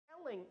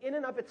selling in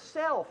and of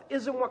itself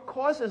isn't what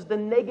causes the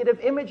negative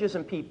images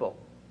in people.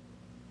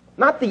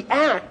 Not the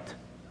act,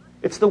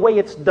 it's the way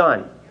it's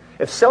done.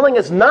 If selling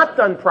is not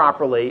done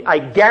properly, I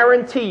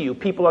guarantee you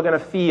people are going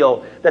to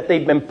feel that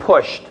they've been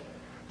pushed,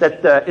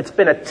 that it's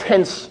been a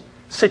tense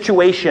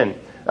situation,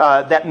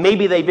 that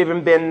maybe they've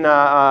even been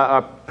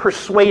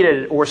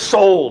persuaded or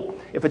sold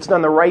if it's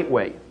done the right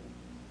way.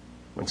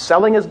 When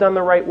selling is done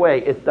the right way,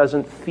 it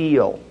doesn't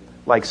feel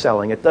like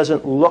selling. It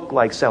doesn't look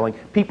like selling.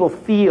 People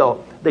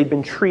feel they've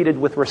been treated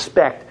with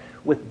respect,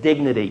 with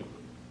dignity.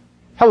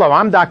 Hello,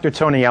 I'm Dr.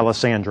 Tony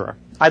Alessandra.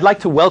 I'd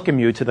like to welcome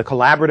you to the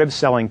Collaborative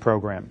Selling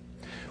Program.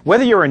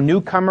 Whether you're a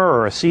newcomer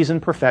or a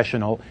seasoned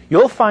professional,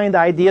 you'll find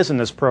ideas in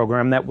this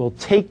program that will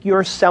take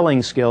your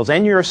selling skills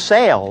and your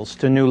sales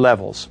to new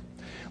levels.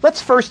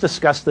 Let's first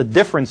discuss the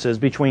differences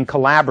between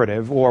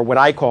collaborative, or what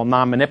I call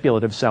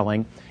non-manipulative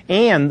selling,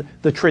 and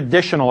the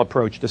traditional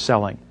approach to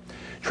selling.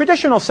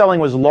 Traditional selling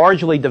was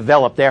largely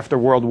developed after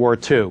World War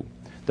II.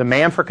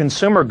 Demand for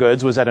consumer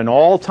goods was at an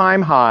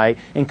all-time high,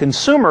 and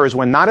consumers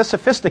were not as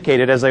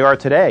sophisticated as they are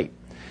today.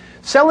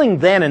 Selling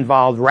then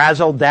involved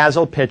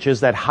razzle-dazzle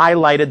pitches that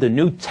highlighted the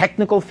new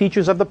technical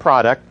features of the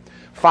product,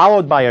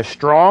 followed by a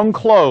strong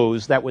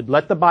close that would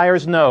let the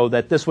buyers know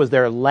that this was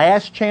their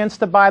last chance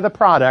to buy the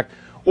product,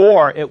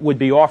 or it would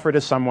be offered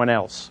to someone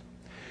else.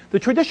 The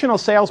traditional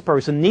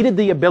salesperson needed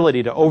the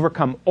ability to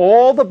overcome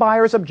all the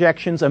buyer's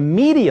objections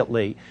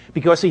immediately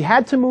because he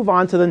had to move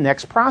on to the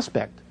next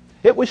prospect.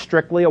 It was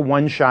strictly a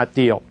one-shot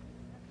deal.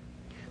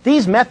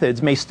 These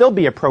methods may still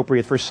be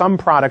appropriate for some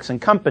products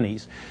and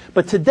companies,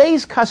 but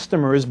today's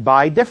customers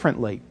buy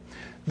differently.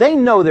 They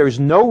know there's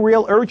no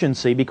real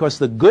urgency because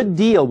the good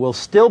deal will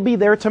still be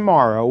there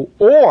tomorrow,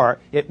 or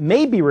it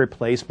may be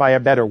replaced by a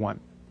better one.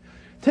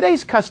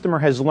 Today's customer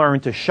has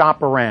learned to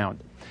shop around,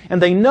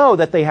 and they know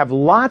that they have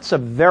lots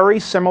of very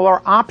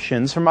similar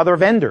options from other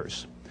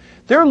vendors.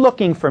 They're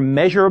looking for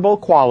measurable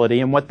quality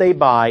in what they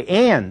buy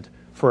and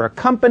for a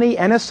company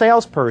and a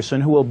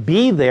salesperson who will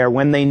be there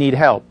when they need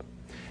help.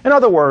 In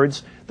other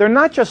words, they're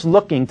not just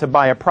looking to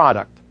buy a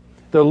product.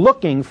 They're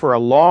looking for a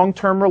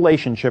long-term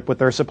relationship with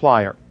their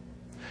supplier.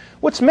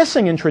 What's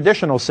missing in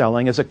traditional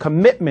selling is a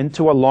commitment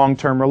to a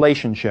long-term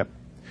relationship.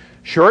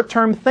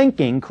 Short-term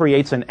thinking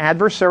creates an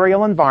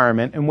adversarial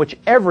environment in which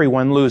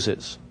everyone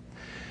loses.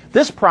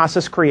 This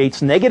process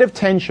creates negative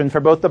tension for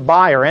both the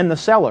buyer and the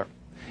seller.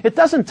 It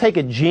doesn't take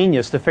a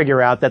genius to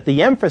figure out that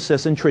the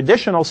emphasis in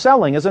traditional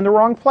selling is in the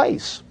wrong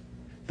place.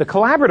 The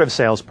collaborative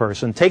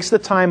salesperson takes the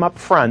time up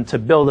front to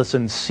build a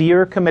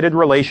sincere, committed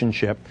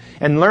relationship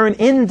and learn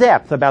in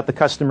depth about the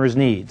customer's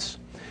needs.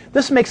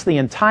 This makes the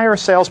entire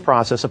sales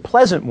process a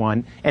pleasant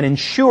one and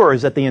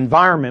ensures that the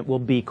environment will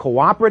be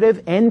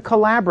cooperative and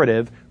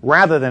collaborative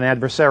rather than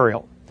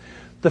adversarial.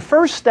 The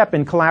first step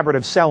in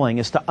collaborative selling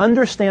is to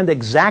understand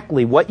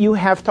exactly what you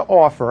have to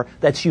offer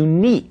that's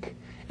unique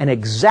and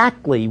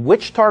exactly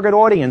which target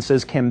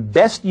audiences can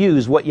best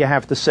use what you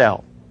have to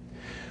sell.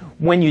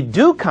 When you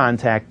do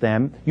contact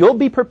them, you'll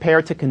be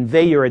prepared to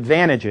convey your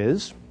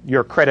advantages,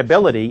 your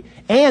credibility,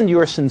 and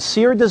your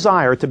sincere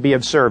desire to be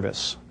of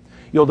service.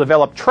 You'll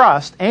develop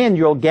trust, and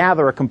you'll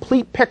gather a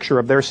complete picture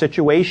of their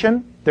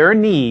situation, their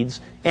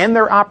needs, and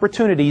their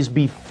opportunities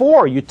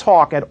before you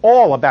talk at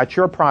all about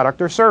your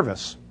product or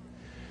service.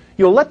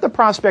 You'll let the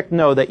prospect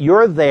know that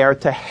you're there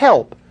to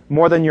help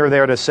more than you're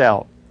there to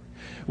sell.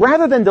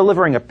 Rather than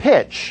delivering a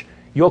pitch,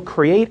 you'll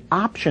create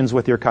options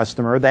with your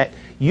customer that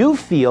you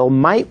feel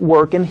might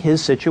work in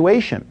his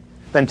situation.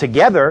 Then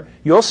together,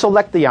 you'll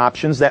select the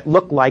options that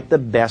look like the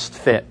best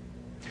fit.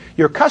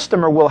 Your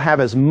customer will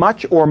have as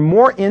much or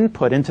more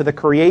input into the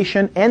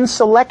creation and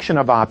selection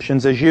of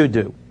options as you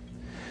do.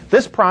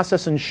 This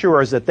process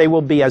ensures that they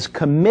will be as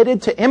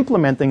committed to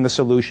implementing the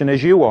solution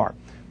as you are.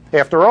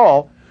 After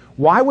all,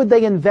 why would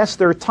they invest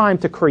their time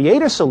to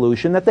create a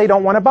solution that they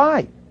don't want to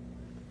buy?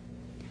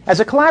 As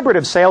a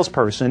collaborative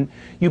salesperson,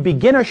 you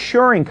begin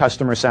assuring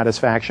customer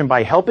satisfaction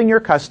by helping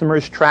your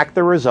customers track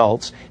the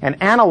results and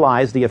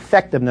analyze the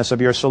effectiveness of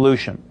your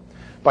solution.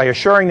 By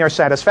assuring their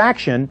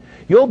satisfaction,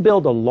 you'll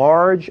build a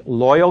large,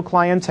 loyal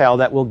clientele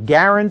that will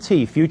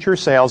guarantee future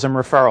sales and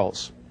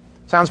referrals.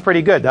 Sounds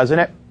pretty good, doesn't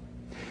it?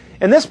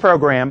 In this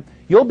program,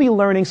 you'll be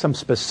learning some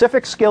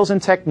specific skills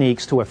and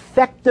techniques to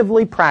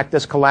effectively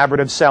practice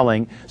collaborative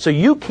selling so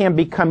you can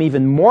become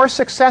even more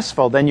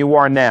successful than you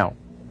are now.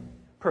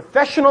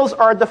 Professionals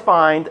are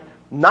defined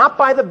not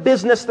by the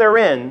business they're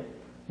in,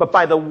 but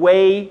by the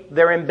way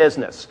they're in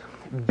business.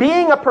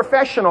 Being a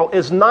professional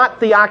is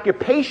not the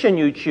occupation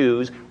you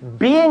choose.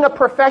 Being a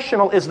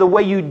professional is the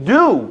way you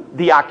do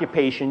the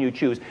occupation you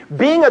choose.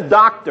 Being a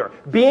doctor,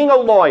 being a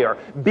lawyer,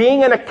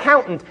 being an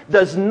accountant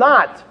does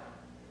not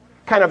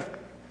kind of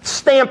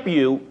stamp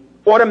you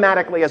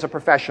automatically as a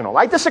professional.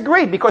 I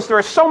disagree because there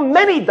are so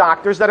many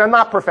doctors that are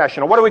not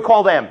professional. What do we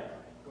call them?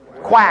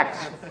 Quacks.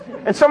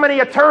 And so many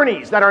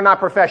attorneys that are not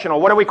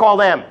professional. What do we call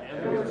them?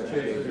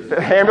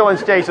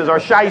 Ambulance chasers or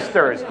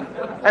shysters.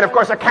 And of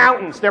course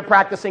accountants, they're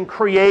practicing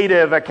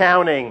creative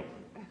accounting.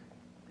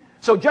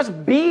 So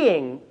just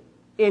being,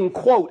 in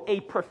quote,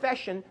 a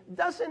profession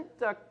doesn't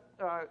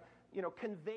convey